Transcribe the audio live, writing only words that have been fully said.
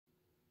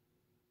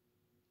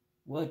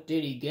What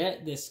did he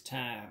get this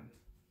time?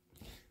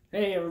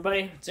 Hey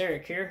everybody, it's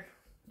Eric here.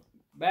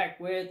 Back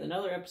with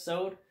another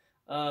episode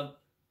of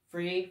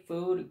Free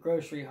Food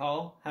Grocery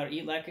Haul. How to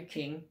eat like a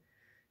king,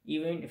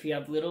 even if you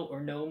have little or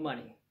no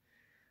money.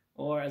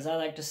 Or as I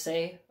like to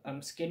say,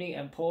 I'm skinny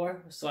and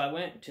poor, so I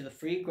went to the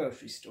free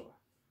grocery store.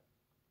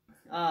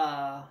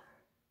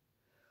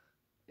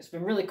 It's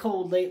been really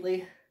cold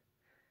lately.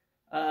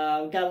 We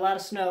got a lot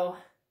of snow,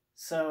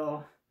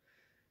 so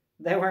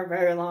there weren't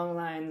very long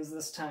lines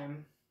this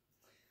time.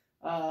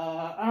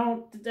 I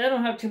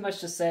don't have too much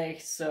to say,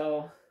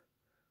 so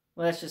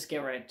let's just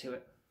get right to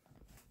it.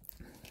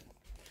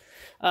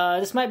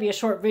 This might be a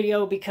short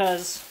video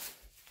because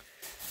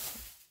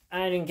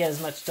I didn't get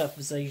as much stuff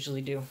as I usually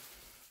do.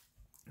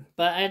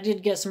 But I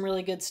did get some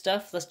really good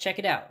stuff. Let's check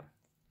it out.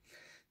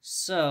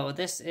 So,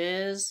 this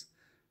is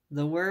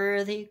the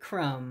Worthy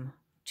Crumb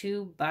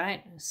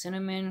 2-bite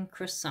cinnamon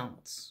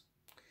croissants.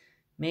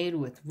 Made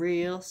with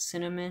real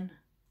cinnamon,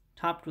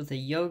 topped with a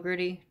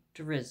yogurty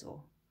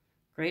drizzle.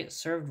 Great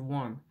served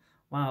warm.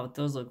 Wow,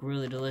 those look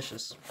really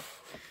delicious.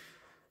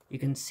 You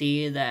can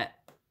see that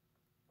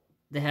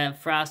they have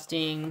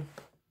frosting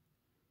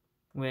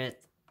with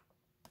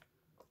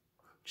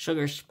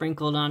sugar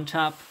sprinkled on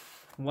top.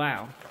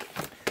 Wow.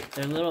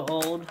 They're a little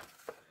old,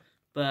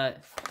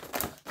 but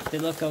they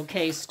look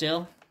okay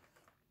still.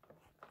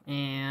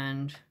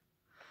 And,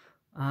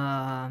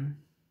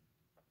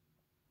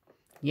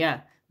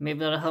 yeah, maybe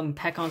that'll help me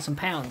pack on some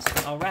pounds.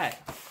 Alright.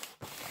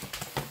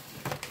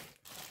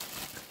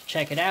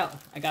 Check it out.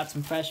 I got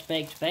some fresh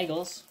baked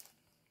bagels.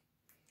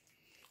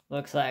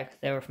 Looks like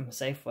they were from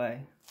Safeway.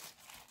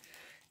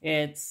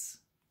 It's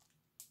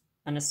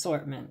an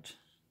assortment.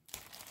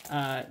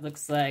 It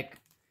looks like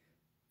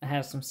I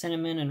have some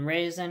cinnamon and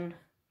raisin,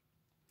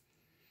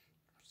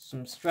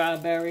 some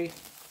strawberry,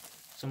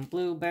 some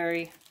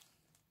blueberry.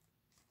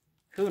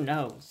 Who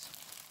knows?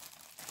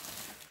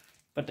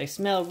 But they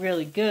smell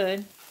really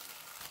good.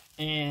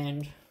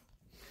 And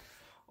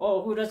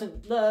oh, who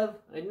doesn't love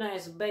a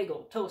nice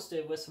bagel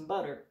toasted with some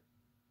butter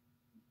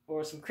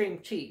or some cream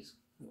cheese?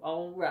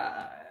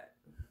 Alright.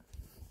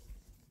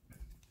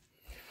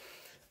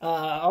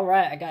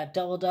 Alright, I got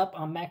doubled up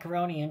on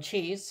macaroni and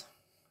cheese.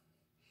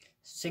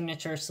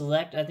 Signature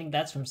Select, I think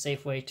that's from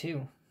Safeway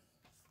too.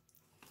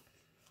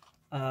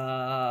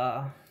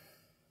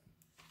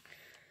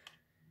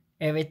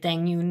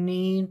 Everything you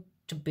need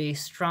to be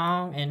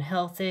strong and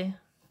healthy.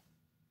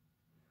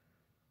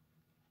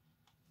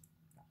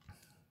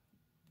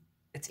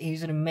 It's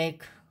easy to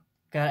make.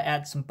 Gotta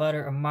add some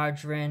butter or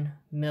margarine,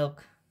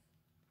 milk.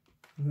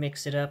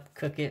 Mix it up,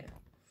 cook it.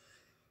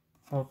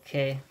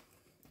 Okay.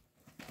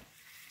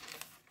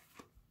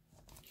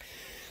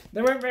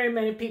 There weren't very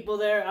many people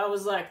there. I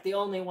was like the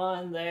only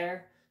one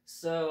there.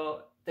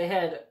 So they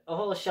had a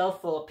whole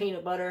shelf full of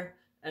peanut butter.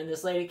 And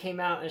this lady came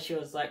out and she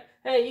was like,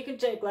 hey, you can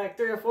take like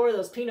 3 or 4 of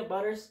those peanut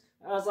butters.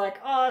 I was like,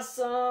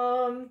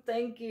 awesome.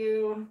 Thank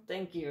you.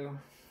 Thank you.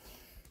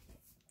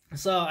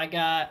 So I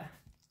got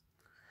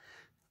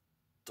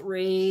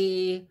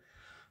 3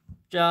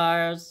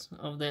 jars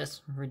of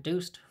this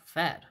reduced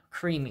fat,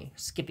 creamy,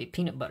 skippy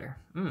peanut butter.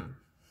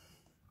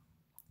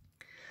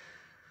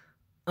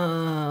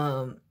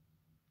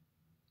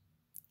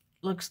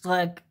 Looks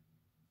like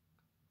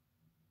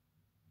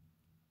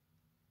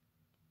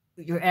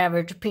your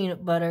average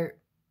peanut butter,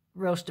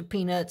 roasted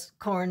peanuts,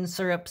 corn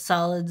syrup,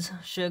 solids,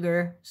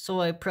 sugar,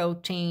 soy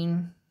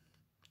protein.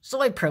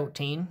 Soy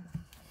protein?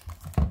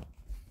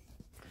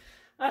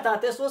 I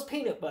thought this was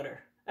peanut butter.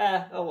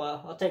 Oh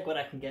well, I'll take what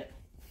I can get.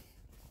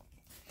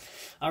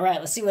 Alright,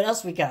 let's see what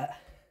else we got.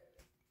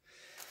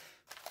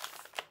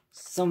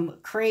 Some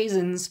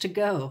craisins to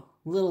go.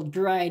 Little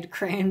dried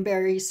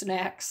cranberry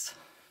snacks.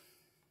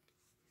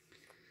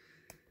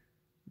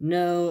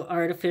 No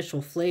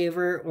artificial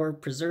flavor or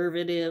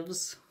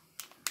preservatives.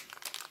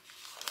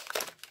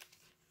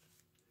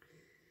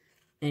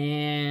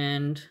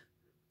 And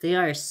they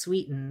are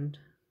sweetened.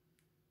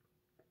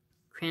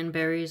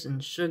 Cranberries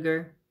and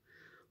sugar.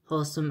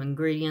 Wholesome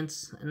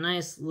ingredients. A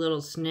nice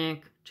little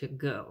snack to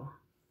go.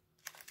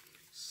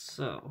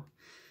 So,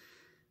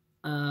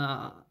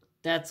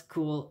 that's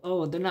cool.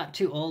 Oh, they're not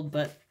too old,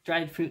 but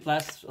dried fruit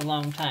lasts a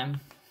long time.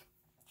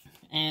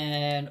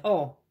 And,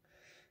 oh,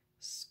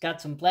 it's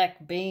got some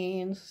black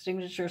beans,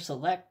 Signature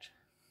Select.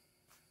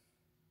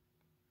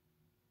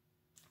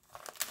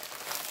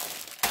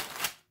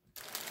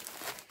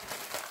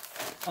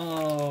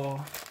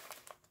 Oh.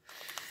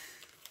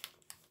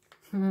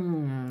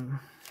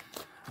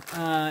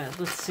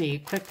 Let's see,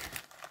 quick.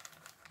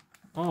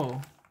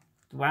 Oh,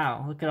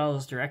 wow, look at all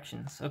those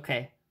directions.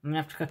 Okay, I'm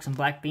gonna have to cook some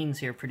black beans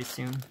here pretty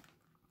soon.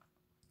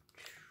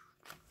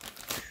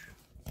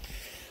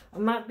 I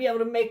might be able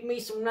to make me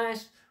some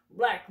nice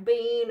black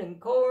bean and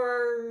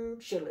corn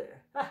chili.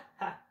 Ha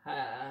ha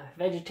ha.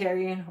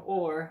 Vegetarian,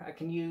 or I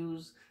can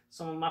use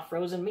some of my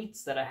frozen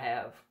meats that I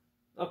have.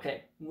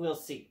 Okay, we'll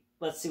see.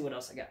 Let's see what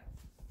else I got.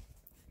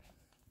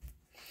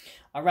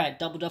 Alright,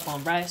 doubled up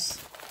on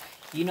rice.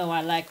 You know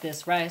I like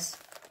this rice.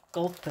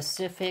 Gulf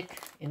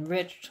Pacific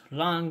enriched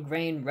long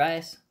grain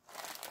rice.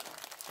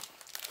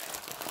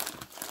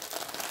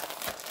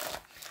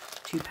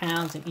 2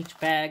 pounds in each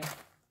bag.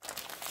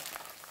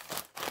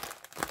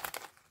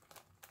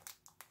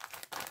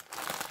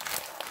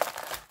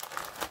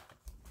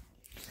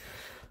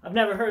 I've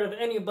never heard of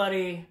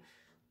anybody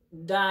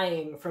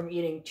dying from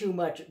eating too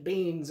much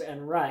beans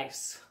and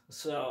rice,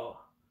 so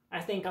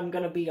I think I'm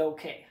gonna be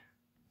okay.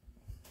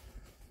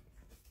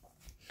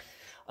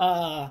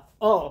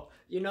 Oh,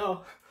 you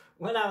know,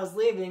 when I was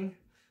leaving,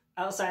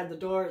 outside the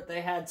door,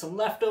 they had some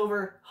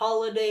leftover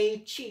holiday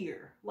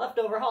cheer.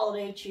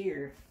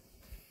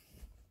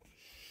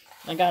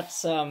 I got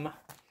some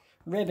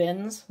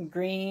ribbons,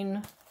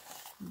 green,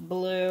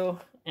 blue,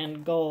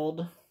 and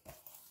gold.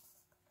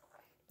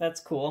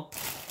 That's cool.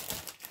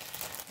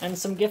 And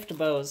some gift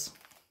bows.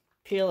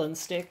 Peel and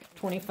stick,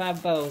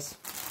 25 bows.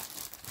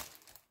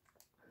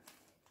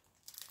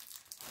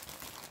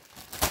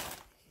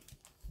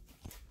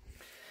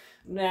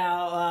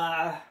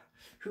 Now,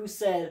 who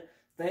said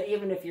that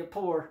even if you're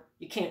poor,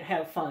 you can't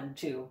have fun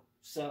too?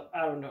 So,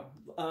 I don't know.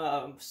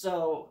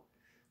 So,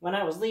 when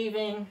I was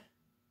leaving,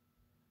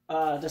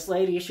 this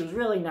lady, she was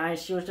really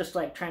nice. She was just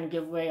like trying to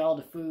give away all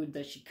the food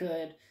that she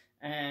could.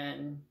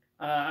 And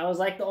I was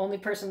like the only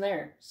person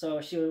there.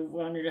 So she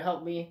wanted to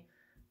help me.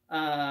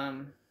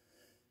 And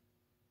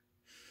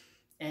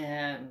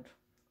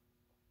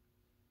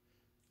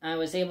I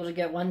was able to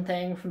get one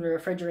thing from the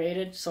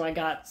refrigerated. So I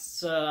got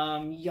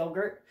some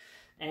yogurt.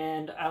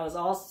 And I was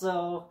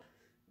also,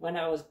 when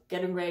I was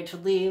getting ready to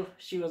leave,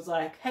 she was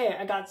like, "Hey,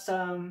 I got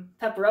some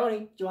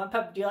pepperoni. Do you like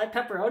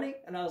pepperoni?"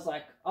 And I was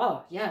like,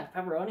 "Oh, yeah,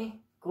 pepperoni.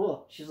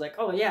 Cool." She's like,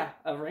 "Oh, yeah,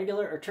 a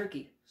regular or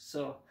turkey?"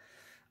 So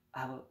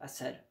I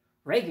said,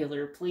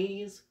 "Regular,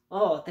 please."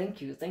 "Oh,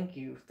 thank you.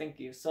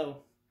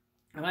 So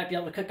I might be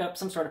able to cook up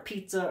some sort of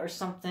pizza or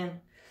something.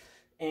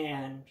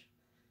 And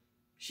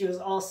she was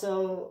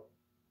also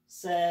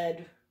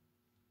said,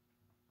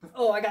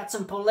 "Oh, I got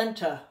some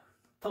polenta.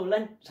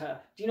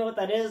 Polenta. Do you know what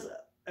that is?"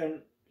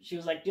 And she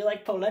was like, "Do you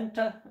like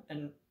polenta?"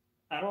 And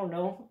I don't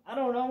know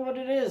what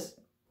it is.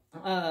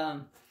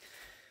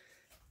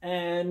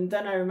 And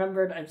then I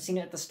remembered I've seen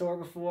it at the store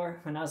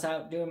before when I was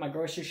out doing my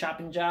grocery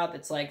shopping job.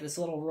 It's like this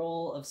little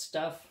roll of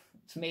stuff.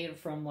 It's made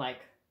from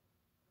like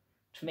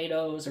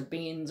tomatoes or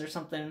beans or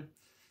something.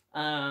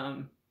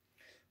 I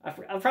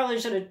probably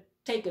should have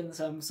taken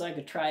some so I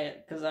could try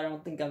it, because I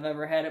don't think I've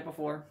ever had it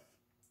before.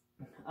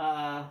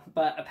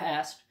 But I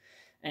passed.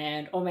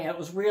 And oh man, it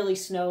was really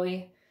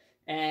snowy,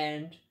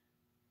 and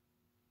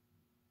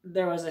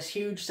there was this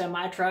huge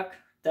semi-truck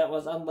that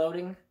was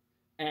unloading,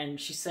 and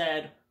she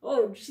said,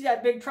 "Oh, did you see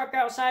that big truck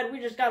outside? We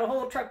just got a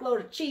whole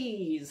truckload of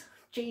cheese.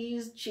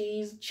 Cheese,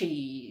 cheese,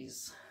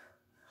 cheese."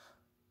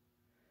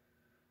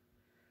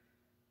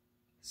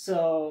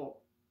 So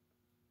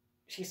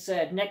she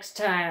said, "Next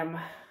time,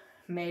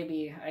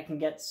 maybe I can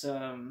get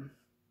some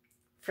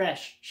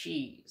fresh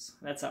cheese."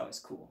 That's always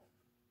cool.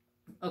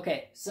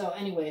 Okay, so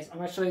anyways, I'm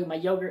going to show you my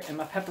yogurt and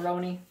my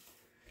pepperoni.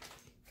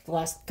 The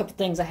last couple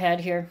things I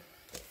had here.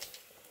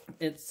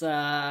 It's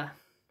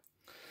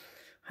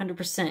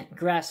 100%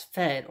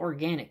 grass-fed,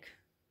 organic,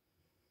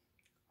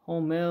 whole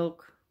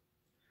milk,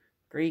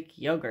 Greek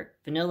yogurt,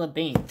 vanilla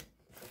bean.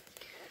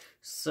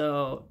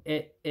 So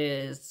it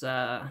is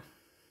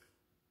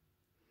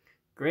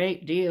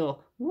great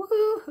deal.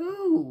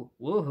 Woohoo!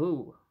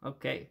 Woohoo!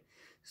 Okay,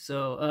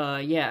 so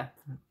yeah,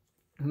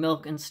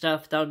 milk and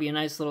stuff. That would be a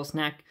nice little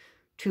snack.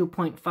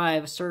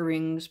 2.5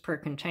 servings per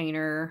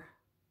container.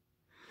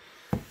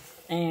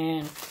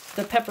 And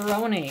the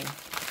pepperoni.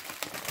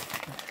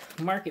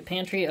 Market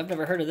Pantry. I've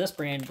never heard of this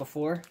brand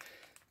before,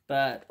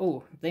 but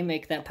oh, they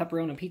make that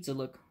pepperoni pizza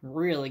look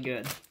really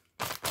good.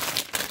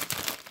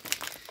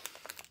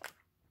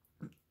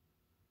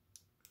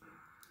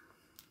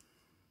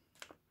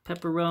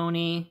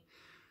 Pepperoni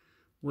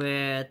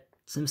with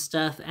some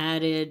stuff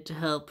added to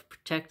help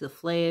protect the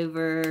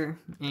flavor,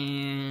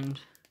 and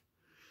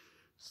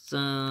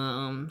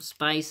some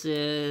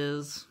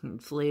spices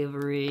and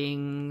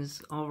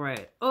flavorings.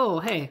 Alright. Oh,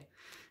 hey.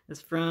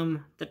 It's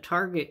from the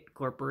Target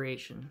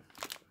Corporation.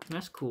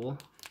 That's cool.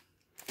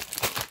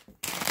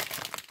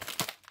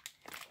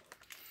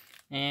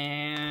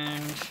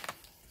 And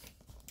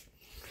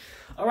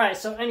alright,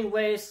 so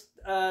anyways,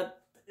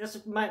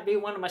 this might be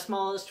one of my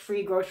smallest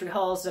free grocery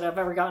hauls that I've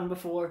ever gotten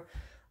before.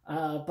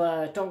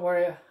 But don't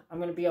worry, I'm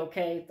going to be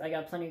okay. I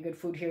got plenty of good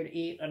food here to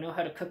eat. I know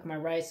how to cook my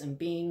rice and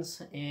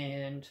beans,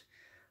 and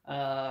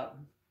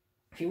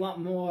if you want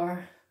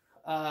more,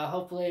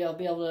 hopefully I'll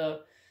be able to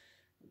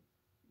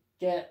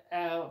get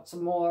out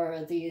some more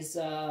of these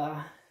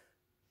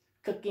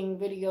cooking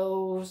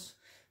videos.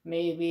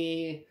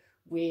 Maybe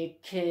we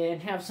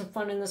can have some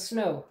fun in the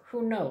snow.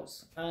 Who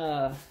knows?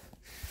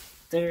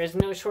 There is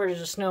no shortage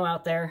of snow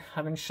out there.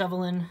 I've been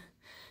shoveling,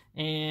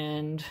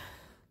 and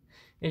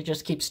it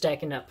just keeps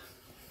stacking up.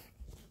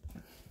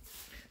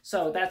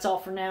 So that's all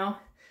for now.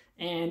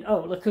 And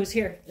oh, look who's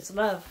here. It's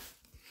Love.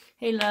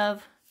 Hey,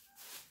 Love.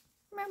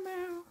 Meow,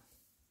 meow.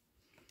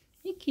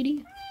 Hey,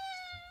 kitty.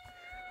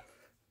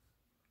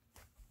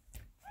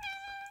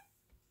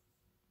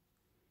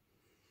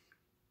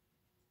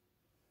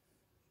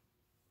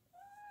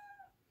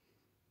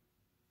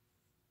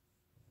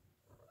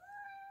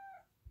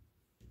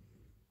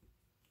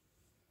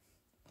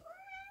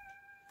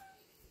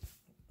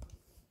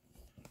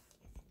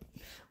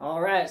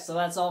 Alright, so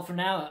that's all for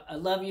now. I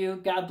love you.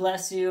 God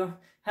bless you.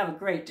 Have a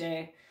great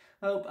day.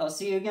 Hope I'll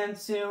see you again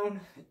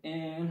soon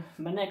in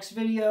my next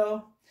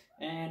video.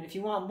 And if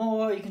you want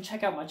more, you can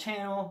check out my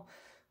channel.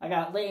 I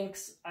got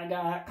links, I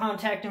got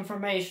contact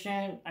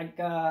information, I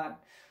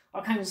got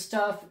all kinds of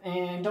stuff.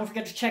 And don't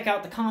forget to check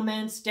out the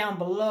comments down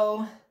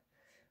below.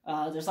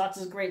 There's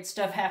lots of great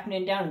stuff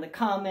happening down in the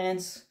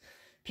comments.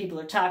 People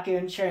are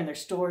talking, sharing their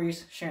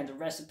stories, sharing their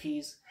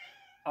recipes,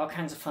 all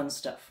kinds of fun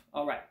stuff.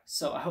 Alright,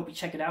 so I hope you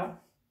check it out.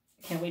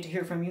 I can't wait to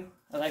hear from you.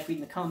 I like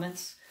reading the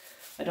comments.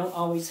 I don't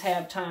always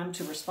have time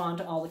to respond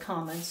to all the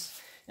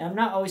comments. And I'm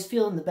not always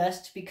feeling the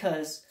best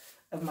because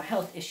of my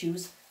health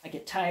issues. I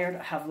get tired,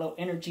 I have low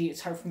energy,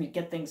 it's hard for me to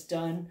get things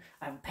done.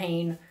 I have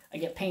pain. I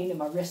get pain in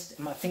my wrists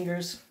and my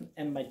fingers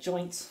and my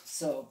joints.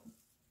 So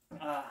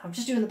I'm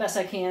just doing the best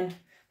I can.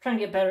 Trying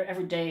to get better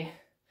every day.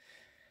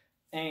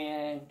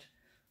 And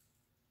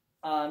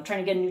I'm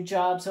trying to get a new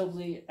job, so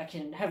hopefully I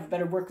can have a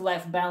better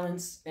work-life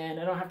balance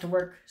and I don't have to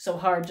work so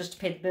hard just to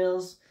pay the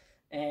bills.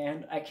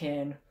 And I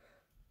can,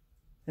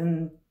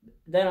 and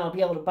then I'll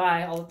be able to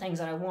buy all the things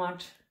that I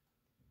want,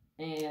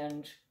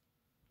 and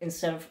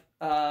instead of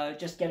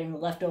just getting the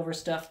leftover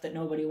stuff that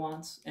nobody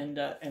wants, and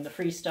the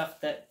free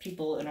stuff that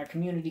people in our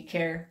community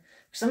care.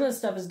 Some of the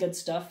stuff is good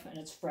stuff, and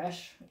it's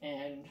fresh,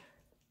 and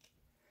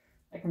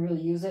I can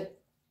really use it.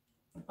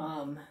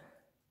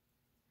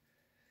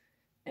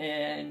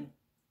 And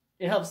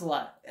it helps a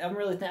lot.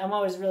 I'm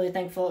always really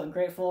thankful and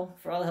grateful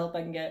for all the help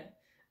I can get,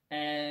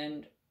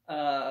 and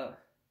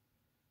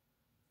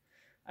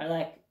I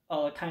like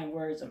all the kind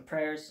words and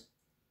prayers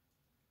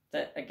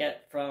that I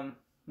get from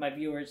my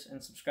viewers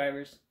and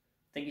subscribers.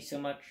 Thank you so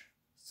much.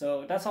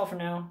 So that's all for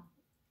now.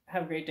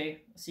 Have a great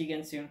day. I'll see you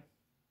again soon.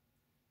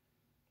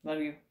 Love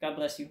you. God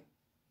bless you.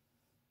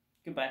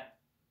 Goodbye.